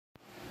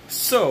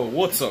So,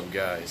 what's up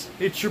guys?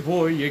 It's your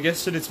boy, you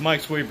guessed it, it's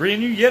Mike's Way,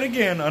 bringing you yet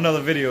again another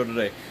video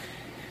today.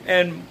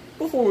 And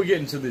before we get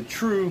into the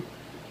true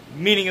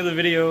meaning of the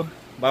video,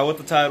 by what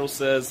the title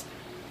says,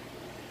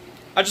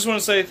 I just want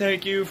to say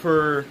thank you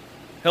for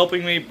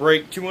helping me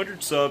break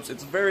 200 subs.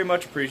 It's very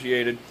much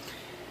appreciated.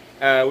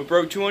 We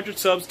broke 200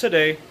 subs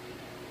today.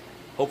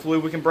 Hopefully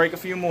we can break a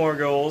few more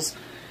goals.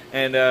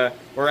 And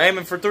we're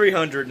aiming for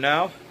 300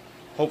 now,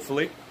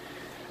 hopefully.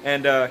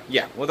 And,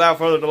 yeah, without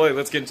further delay,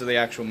 let's get into the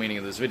actual meaning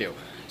of this video.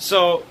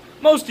 So,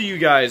 most of you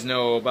guys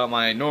know about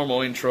my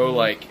normal intro,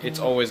 like, it's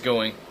always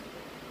going,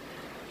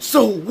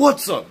 "So,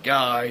 what's up,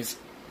 guys?"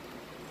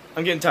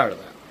 I'm getting tired of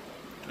that.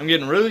 I'm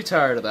getting really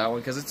tired of that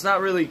one, because it's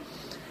not really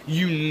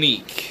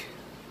unique.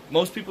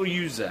 Most people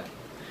use that.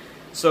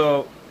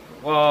 So,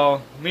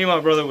 while me and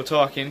my brother were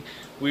talking,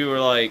 we were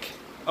like,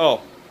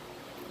 oh,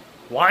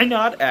 why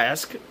not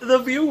ask the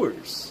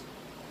viewers?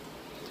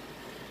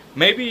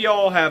 Maybe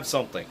y'all have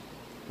something.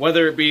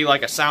 Whether it be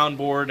like a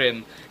soundboard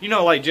and, you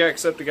know, like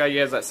Jacksepticeye, he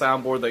has that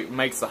soundboard that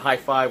makes the high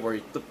five where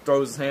he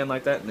throws his hand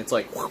like that and it's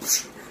like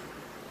whoosh.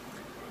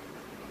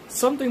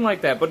 Something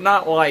like that, but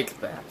not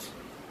like that.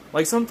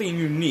 Like something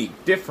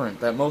unique, different,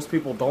 that most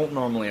people don't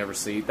normally ever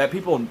see, that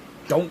people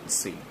don't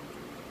see.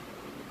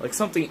 Like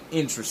something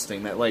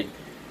interesting that like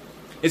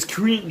is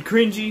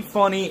cringy,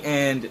 funny,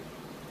 and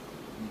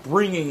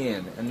bringing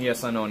in. And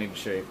yes, I know I need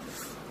to shave.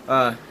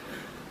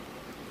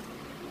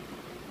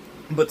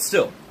 But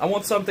still, I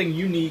want something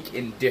unique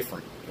and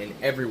different in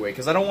every way,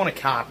 because I don't want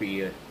to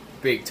copy a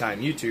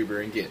big-time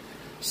YouTuber and get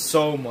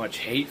so much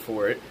hate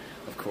for it.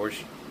 Of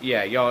course,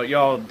 yeah,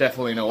 y'all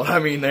definitely know what I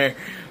mean there.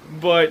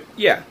 But,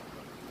 yeah.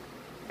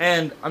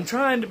 And I'm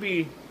trying to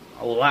be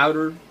a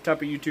louder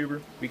type of YouTuber,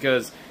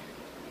 because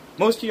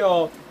most of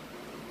y'all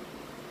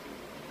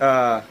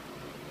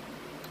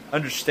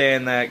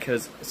understand that,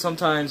 because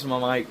sometimes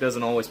my mic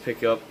doesn't always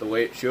pick up the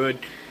way it should,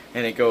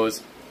 and it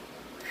goes...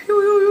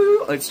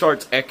 it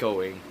starts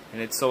echoing,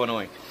 and it's so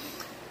annoying.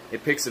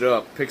 It picks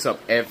up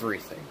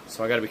everything,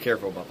 so I gotta be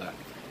careful about that.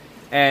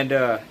 And,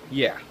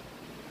 yeah.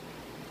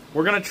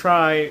 We're gonna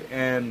try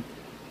and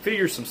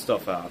figure some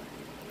stuff out.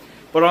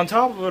 But on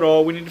top of it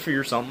all, we need to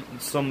figure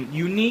some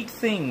unique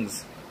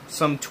things.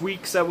 Some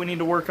tweaks that we need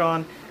to work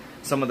on.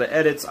 Some of the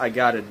edits I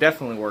gotta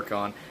definitely work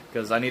on,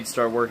 because I need to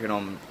start working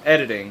on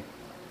editing,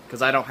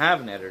 because I don't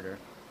have an editor.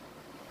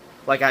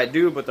 Like I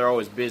do, but they're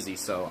always busy,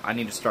 so I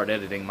need to start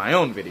editing my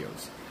own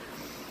videos.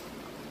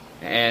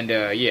 And,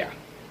 yeah.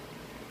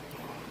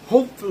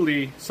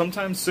 Hopefully,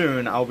 sometime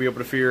soon, I'll be able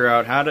to figure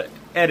out how to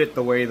edit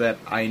the way that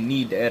I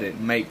need to edit,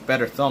 and make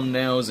better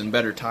thumbnails and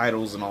better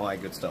titles and all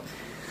that good stuff.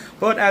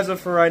 But as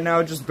of for right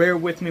now, just bear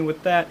with me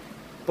with that.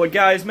 But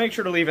guys, make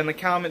sure to leave in the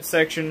comment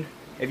section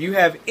if you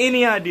have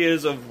any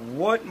ideas of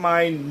what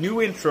my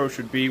new intro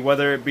should be,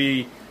 whether it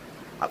be...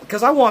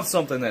 because I want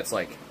something that's,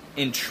 like,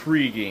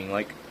 intriguing.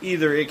 Like,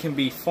 either it can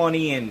be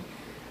funny and,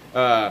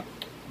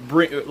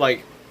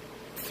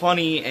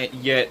 funny and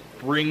yet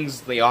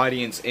brings the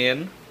audience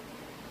in,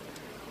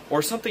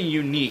 or something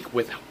unique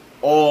with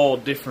all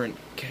different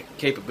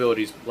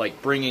capabilities, like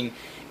bringing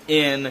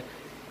in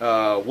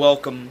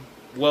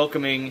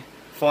welcoming,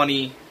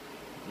 funny,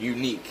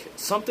 unique,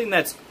 something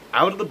that's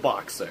out of the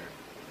box there,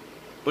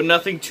 but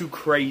nothing too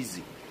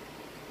crazy,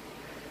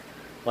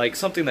 like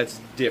something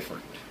that's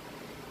different.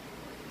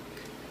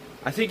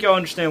 I think y'all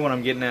understand what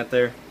I'm getting at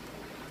there.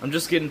 I'm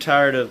just getting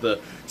tired of the,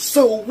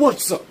 "So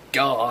what's up,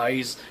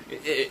 guys?"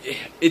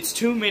 It's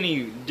too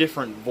many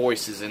different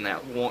voices in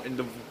that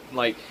one,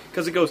 like,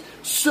 because it goes,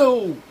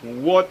 "So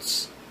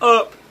what's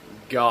up,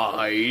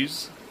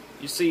 guys?"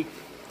 You see,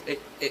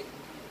 it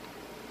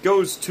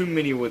goes too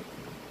many with,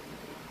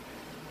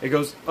 it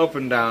goes up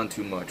and down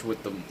too much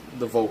with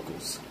the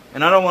vocals,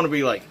 and I don't want to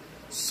be like,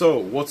 "So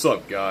what's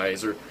up,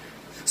 guys?" or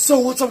 "So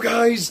what's up,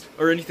 guys?"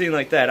 or anything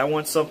like that. I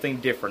want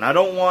something different. I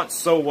don't want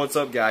 "So what's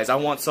up, guys." I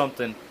want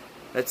something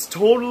that's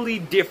totally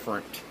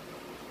different.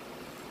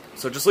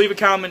 So just leave a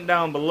comment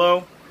down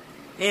below,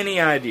 any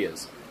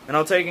ideas, and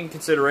I'll take in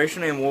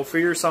consideration, and we'll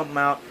figure something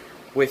out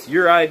with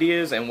your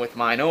ideas and with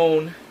mine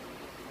own,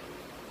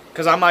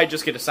 because I might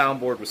just get a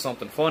soundboard with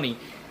something funny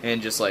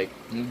and just like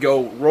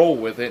go roll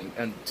with it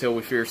until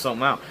we figure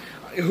something out.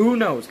 Who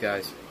knows,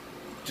 guys?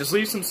 Just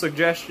leave some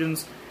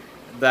suggestions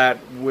that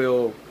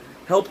will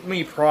help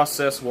me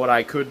process what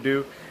I could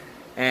do,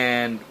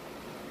 and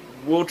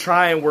we'll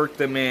try and work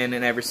them in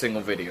every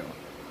single video.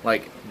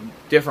 Like,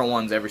 different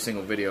ones every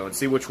single video, and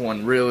see which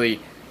one really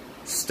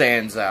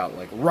stands out,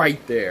 like, right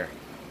there.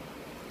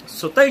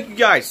 So thank you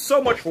guys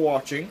so much for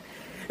watching.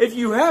 If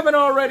you haven't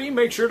already,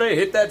 make sure to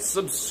hit that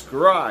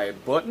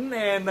subscribe button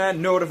and that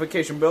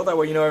notification bell. That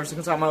way you know every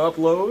single time I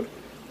upload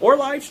or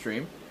live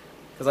stream,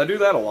 because I do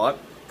that a lot.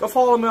 Go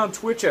follow me on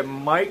Twitch at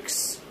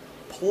Mike's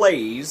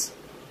Plays.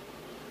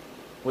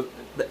 With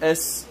the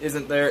S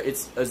isn't there,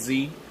 it's a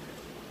Z.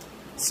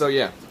 So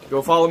yeah,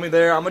 go follow me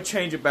there. I'm gonna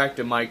change it back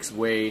to Mike's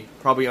Way,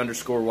 probably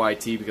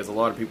 _YT, because a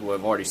lot of people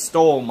have already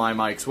stole my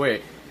Mike's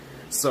Way.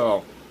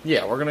 So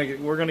yeah, we're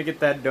gonna get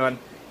that done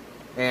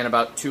in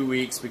about 2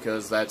 weeks,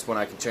 because that's when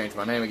I can change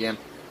my name again.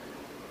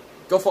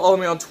 Go follow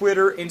me on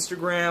Twitter,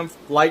 Instagram,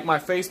 like my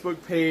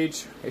Facebook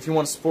page. If you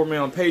want to support me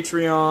on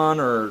Patreon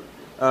or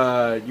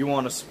you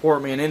want to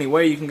support me in any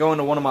way, you can go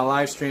into one of my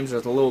live streams.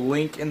 There's a little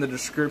link in the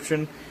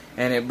description,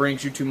 and it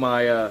brings you to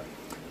my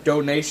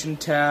donation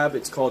tab.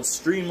 It's called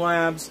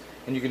Streamlabs,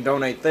 and you can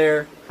donate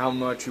there how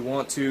much you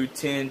want to,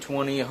 10,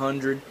 20,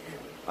 100,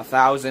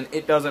 1,000.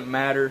 It doesn't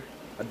matter.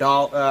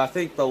 I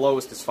think the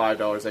lowest is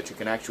 $5 that you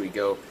can actually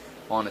go,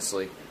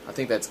 honestly. I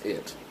think that's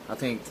it. I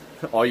think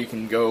all you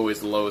can go is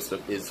the lowest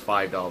is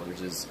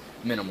 $5 is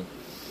minimal.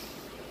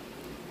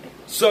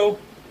 So,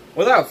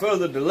 without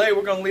further delay,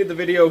 we're going to leave the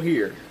video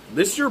here.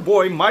 This is your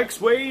boy, Mike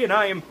Sway, and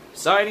I am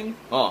signing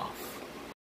off.